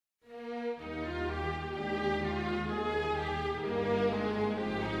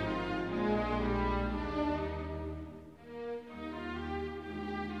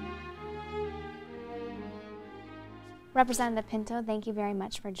Representative Pinto, thank you very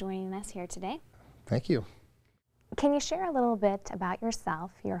much for joining us here today. Thank you. Can you share a little bit about yourself,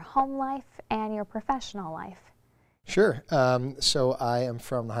 your home life, and your professional life? Sure. So I am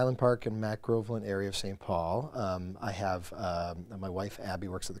from the Highland Park and Mac Groveland area of St. Paul. I have my wife Abby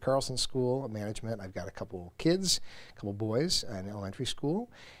works at the Carlson School of Management. I've got a couple kids, a couple boys in elementary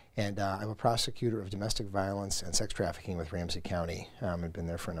school, and I'm a prosecutor of domestic violence and sex trafficking with Ramsey County. I've been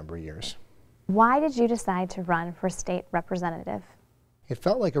there for a number of years. Why did you decide to run for state representative? It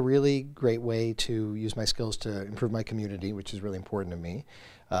felt like a really great way to use my skills to improve my community, which is really important to me.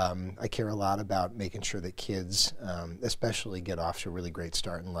 I care a lot about making sure that kids, especially, get off to a really great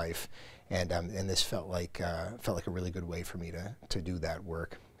start in life, and this felt like a really good way for me to do that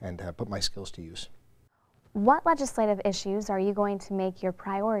work and put my skills to use. What legislative issues are you going to make your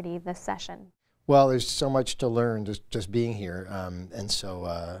priority this session? Well, there's so much to learn just being here,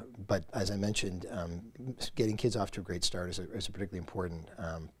 but as I mentioned, getting kids off to a great start is a particularly important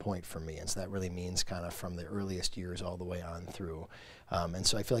point for me, and so that really means kind of from the earliest years all the way on through, and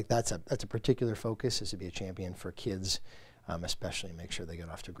so I feel like that's a particular focus, is to be a champion for kids, especially make sure they get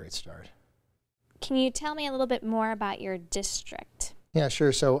off to a great start. Can you tell me a little bit more about your district? Yeah,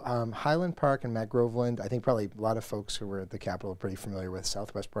 sure. So Highland Park and Mac Groveland, I think probably a lot of folks who were at the Capitol are pretty familiar with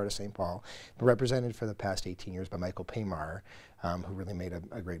southwest part of St. Paul, but represented for the past 18 years by Michael Paymar, who really made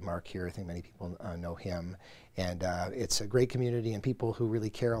a great mark here. I think many people know him. And it's a great community and people who really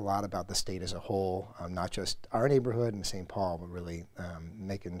care a lot about the state as a whole, not just our neighborhood in St. Paul, but really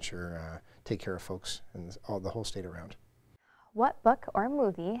making sure take care of folks in the whole state around. What book or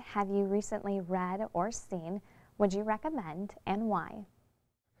movie have you recently read or seen would you recommend, and why?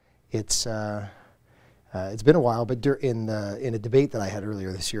 It's been a while, but in a debate that I had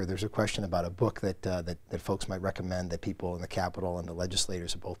earlier this year, there's a question about a book that folks might recommend that people in the Capitol and the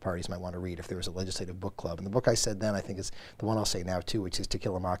legislators of both parties might want to read if there was a legislative book club. And the book I said then, I think, is the one I'll say now too, which is To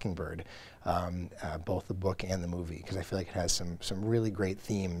Kill a Mockingbird, both the book and the movie, because I feel like it has some really great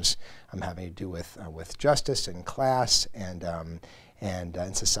themes having to do with justice and class and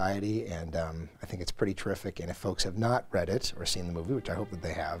society, and I think it's pretty terrific. And if folks have not read it or seen the movie, which I hope that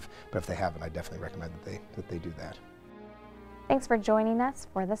they have, but if they haven't, I definitely recommend that they do that. Thanks for joining us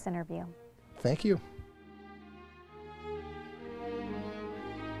for this interview. Thank you.